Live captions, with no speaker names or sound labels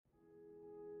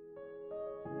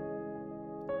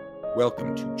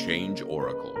Welcome to Change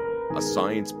Oracle, a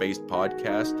science-based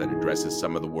podcast that addresses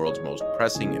some of the world's most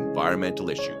pressing environmental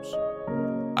issues.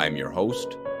 I'm your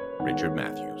host, Richard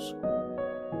Matthews.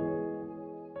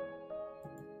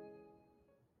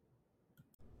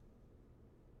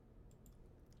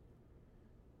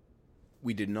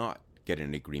 We did not get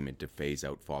an agreement to phase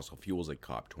out fossil fuels at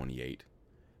COP28,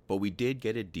 but we did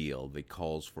get a deal that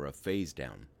calls for a phase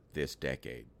down this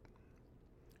decade.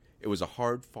 It was a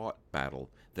hard-fought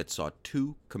battle that saw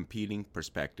two competing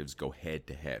perspectives go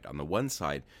head-to-head. On the one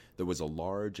side, there was a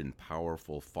large and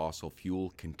powerful fossil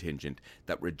fuel contingent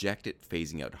that rejected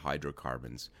phasing out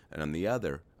hydrocarbons, and on the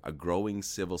other, a growing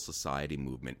civil society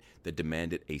movement that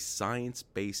demanded a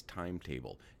science-based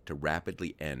timetable to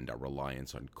rapidly end our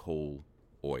reliance on coal,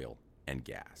 oil, and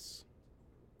gas.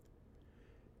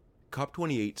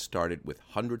 COP28 started with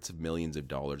hundreds of millions of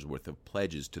dollars worth of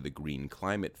pledges to the Green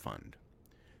Climate Fund.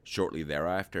 Shortly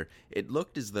thereafter, it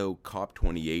looked as though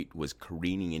COP28 was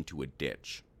careening into a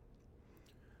ditch.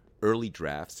 Early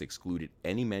drafts excluded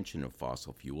any mention of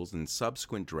fossil fuels, and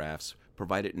subsequent drafts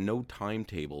provided no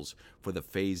timetables for the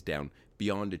phase-down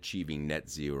beyond achieving net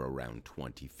zero around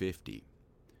 2050.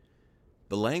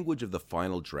 The language of the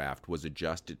final draft was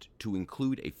adjusted to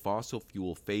include a fossil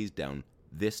fuel phase-down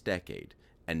this decade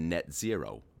and net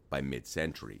zero by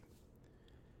mid-century.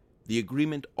 The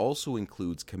agreement also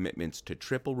includes commitments to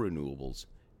triple renewables,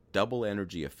 double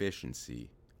energy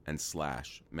efficiency, and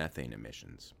slash methane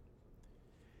emissions.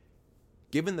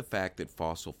 Given the fact that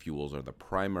fossil fuels are the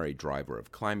primary driver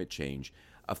of climate change,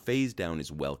 a phase-down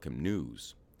is welcome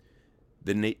news.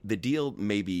 The deal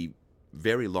may be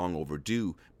very long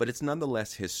overdue, but it's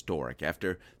nonetheless historic.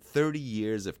 After 30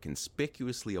 years of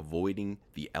conspicuously avoiding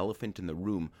the elephant in the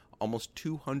room, almost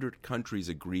 200 countries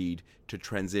agreed to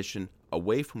transition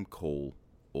away from coal,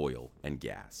 oil, and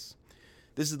gas.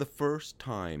 This is the first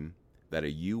time that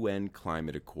a UN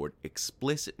climate accord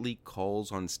explicitly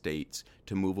calls on states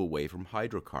to move away from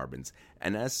hydrocarbons,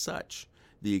 and as such,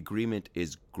 the agreement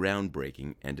is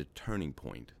groundbreaking and a turning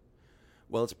point.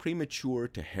 While it's premature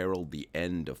to herald the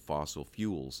end of fossil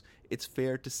fuels, it's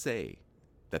fair to say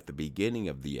that the beginning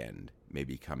of the end may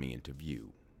be coming into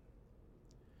view.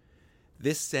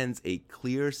 This sends a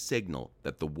clear signal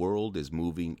that the world is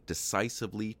moving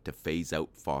decisively to phase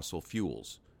out fossil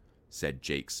fuels, said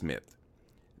Jake Smith,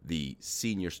 the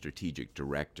Senior Strategic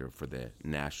Director for the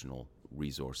National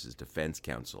Resources Defense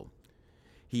Council.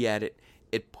 He added,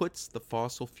 "It puts the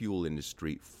fossil fuel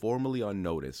industry formally on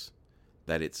notice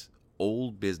that its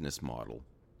old business model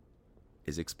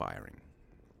is expiring."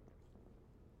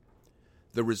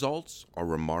 The results are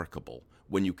remarkable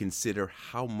when you consider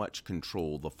how much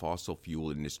control the fossil fuel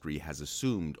industry has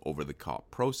assumed over the COP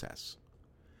process.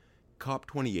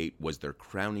 COP28 was their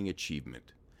crowning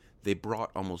achievement. They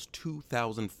brought almost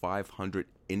 2,500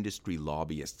 industry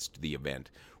lobbyists to the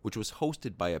event, which was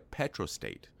hosted by a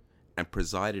petrostate and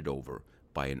presided over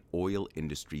by an oil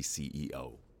industry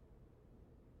CEO.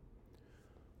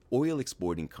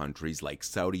 Oil-exporting countries like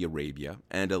Saudi Arabia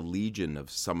and a legion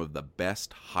of some of the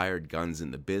best hired guns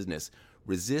in the business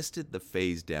resisted the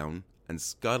phase-down and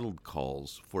scuttled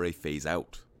calls for a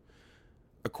phase-out.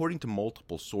 According to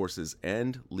multiple sources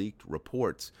and leaked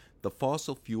reports, the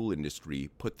fossil fuel industry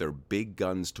put their big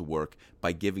guns to work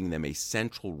by giving them a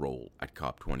central role at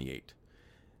COP28.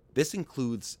 This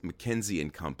includes McKinsey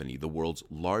 & Company, the world's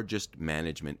largest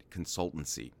management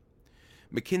consultancy.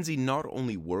 McKinsey not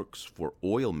only works for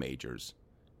oil majors,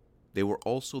 they were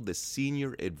also the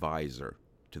senior advisor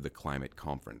to the climate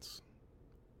conference.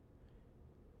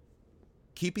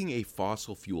 Keeping a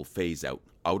fossil fuel phase-out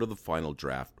out of the final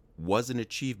draft was an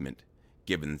achievement,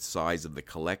 given the size of the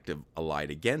collective allied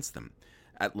against them.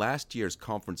 At last year's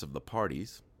Conference of the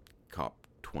Parties,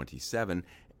 COP27,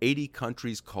 80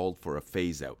 countries called for a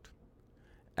phase-out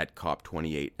at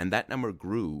COP28, and that number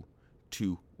grew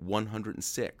to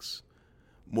 106.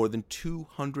 More than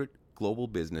 200 global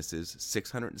businesses,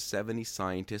 670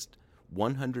 scientists,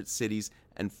 100 cities,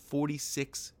 and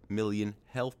 46 million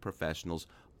health professionals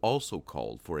also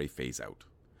called for a phase-out.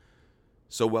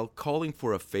 So while calling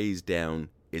for a phase-down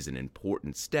is an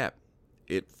important step,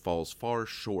 it falls far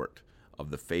short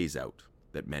of the phase-out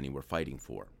that many were fighting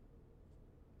for.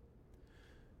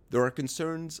 There are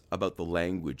concerns about the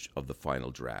language of the final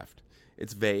draft.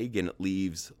 It's vague and it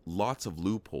leaves lots of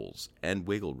loopholes and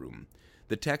wiggle room.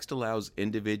 The text allows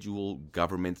individual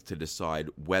governments to decide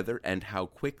whether and how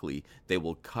quickly they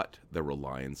will cut their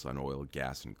reliance on oil,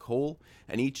 gas, and coal,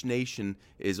 and each nation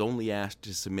is only asked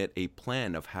to submit a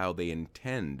plan of how they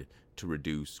intend to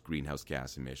reduce greenhouse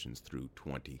gas emissions through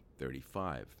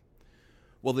 2035.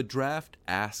 While the draft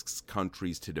asks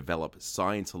countries to develop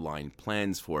science-aligned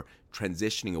plans for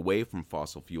transitioning away from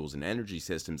fossil fuels and energy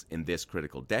systems in this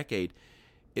critical decade,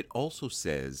 it also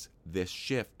says this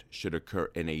shift should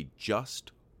occur in a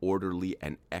just, orderly,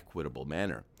 and equitable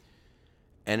manner.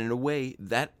 And in a way,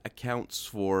 that accounts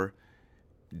for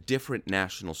different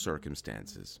national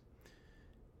circumstances.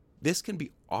 This can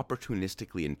be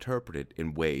opportunistically interpreted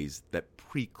in ways that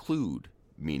preclude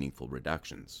meaningful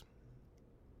reductions.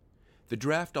 The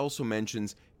draft also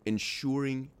mentions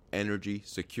ensuring energy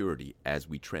security as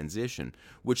we transition,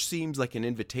 which seems like an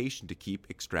invitation to keep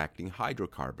extracting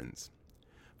hydrocarbons.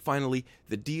 Finally,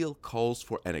 the deal calls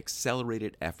for an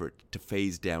accelerated effort to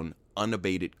phase down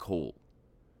unabated coal,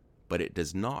 but it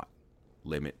does not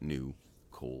limit new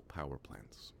coal power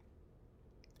plants.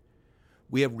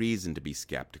 We have reason to be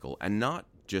skeptical, and not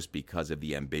just because of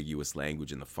the ambiguous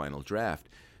language in the final draft.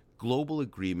 Global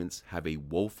agreements have a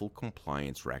woeful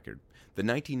compliance record. The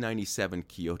 1997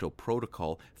 Kyoto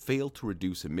Protocol failed to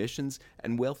reduce emissions,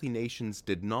 and wealthy nations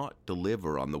did not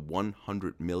deliver on the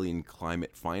 $100 million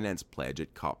climate finance pledge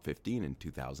at COP28 in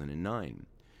 2009.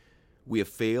 We have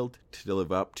failed to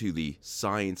live up to the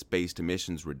science-based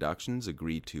emissions reductions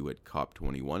agreed to at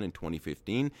COP21 in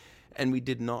 2015, and we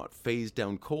did not phase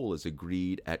down coal as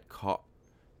agreed at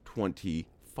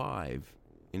COP25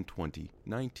 in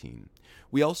 2019.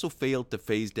 We also failed to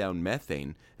phase down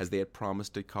methane as they had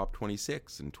promised at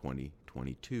COP26 in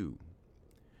 2022.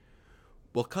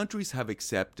 While countries have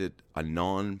accepted a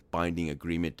non-binding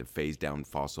agreement to phase down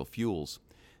fossil fuels,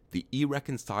 the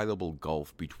irreconcilable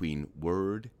gulf between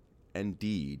word and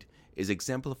deed is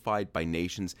exemplified by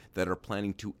nations that are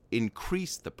planning to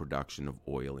increase the production of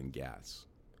oil and gas.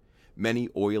 Many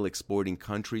oil-exporting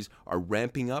countries are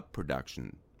ramping up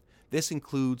production. This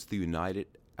includes the United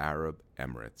Arab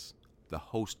Emirates, the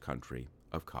host country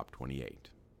of COP28.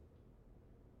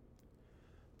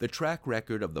 The track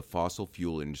record of the fossil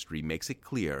fuel industry makes it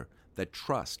clear that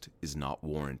trust is not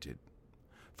warranted.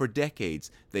 For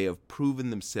decades, they have proven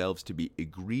themselves to be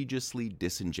egregiously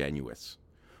disingenuous.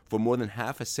 For more than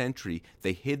half a century,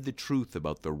 they hid the truth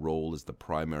about their role as the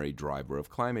primary driver of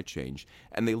climate change,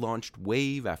 and they launched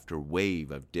wave after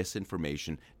wave of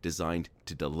disinformation designed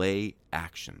to delay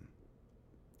action.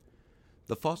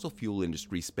 The fossil fuel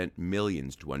industry spent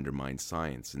millions to undermine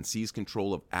science and seize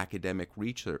control of academic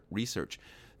research.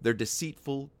 Their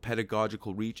deceitful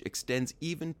pedagogical reach extends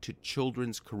even to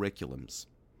children's curriculums.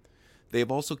 They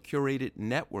have also curated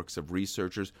networks of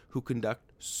researchers who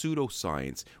conduct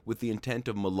pseudoscience with the intent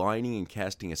of maligning and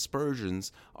casting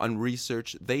aspersions on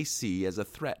research they see as a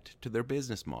threat to their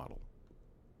business model.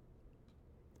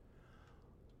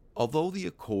 Although the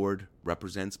accord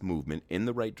represents movement in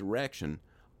the right direction,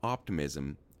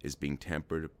 optimism is being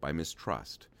tempered by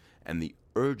mistrust and the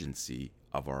urgency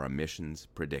of our emissions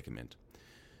predicament.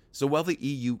 So while the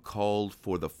EU called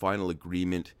for the final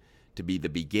agreement to be the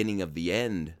beginning of the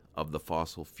end of the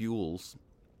fossil fuels,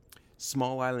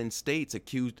 small island states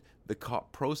accused the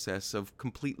COP process of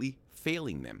completely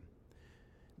failing them.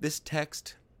 This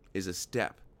text is a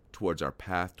step towards our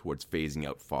path towards phasing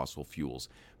out fossil fuels,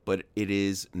 but it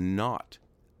is not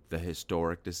the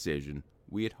historic decision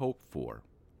we had hoped for.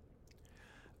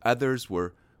 Others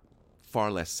were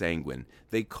far less sanguine.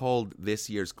 They called this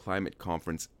year's climate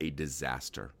conference a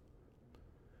disaster.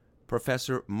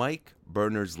 Professor Mike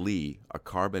Berners-Lee, a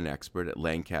carbon expert at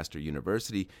Lancaster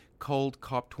University, called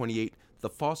COP28 the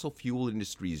fossil fuel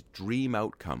industry's dream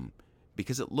outcome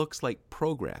because it looks like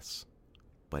progress,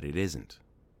 but it isn't.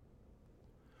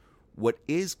 What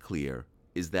is clear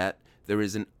is that there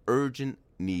is an urgent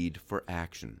need for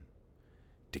action.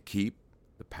 To keep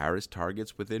the Paris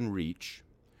targets within reach,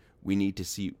 we need to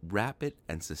see rapid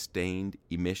and sustained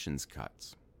emissions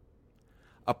cuts.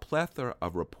 A plethora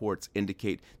of reports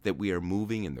indicate that we are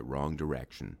moving in the wrong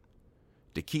direction.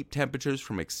 To keep temperatures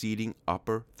from exceeding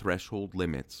upper threshold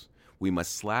limits, we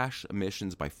must slash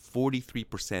emissions by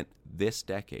 43% this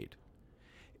decade.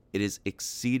 It is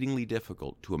exceedingly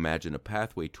difficult to imagine a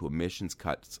pathway to emissions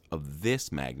cuts of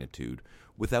this magnitude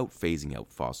without phasing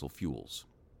out fossil fuels.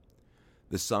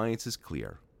 The science is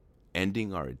clear.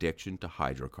 Ending our addiction to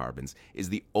hydrocarbons is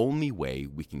the only way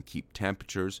we can keep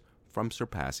temperatures from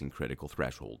surpassing critical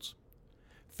thresholds.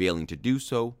 Failing to do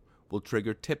so will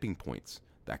trigger tipping points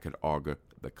that could augur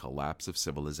the collapse of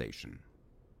civilization.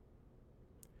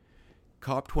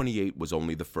 COP28 was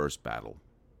only the first battle,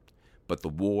 but the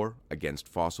war against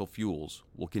fossil fuels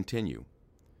will continue.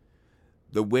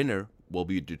 The winner will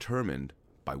be determined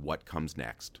by what comes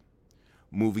next.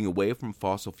 Moving away from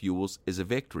fossil fuels is a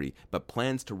victory, but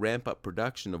plans to ramp up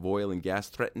production of oil and gas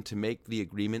threaten to make the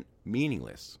agreement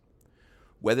meaningless.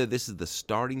 Whether this is the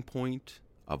starting point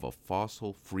of a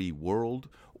fossil-free world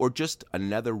or just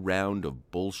another round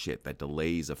of bullshit that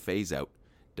delays a phase-out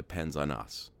depends on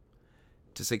us.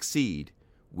 To succeed,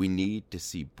 we need to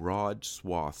see broad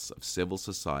swaths of civil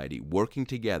society working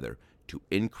together to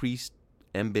increase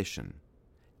ambition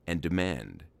and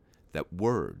demand that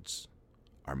words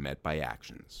are met by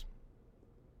actions.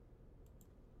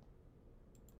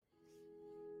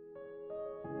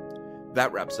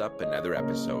 That wraps up another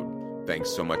episode. Thanks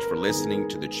so much for listening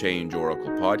to the Change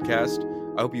Oracle podcast.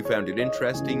 I hope you found it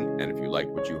interesting, and if you liked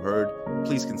what you heard,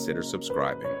 please consider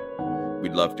subscribing.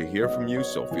 We'd love to hear from you,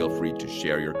 so feel free to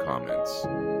share your comments.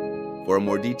 For a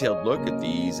more detailed look at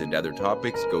these and other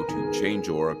topics, go to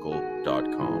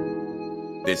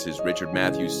changeoracle.com. This is Richard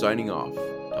Matthews signing off.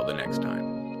 Till the next time.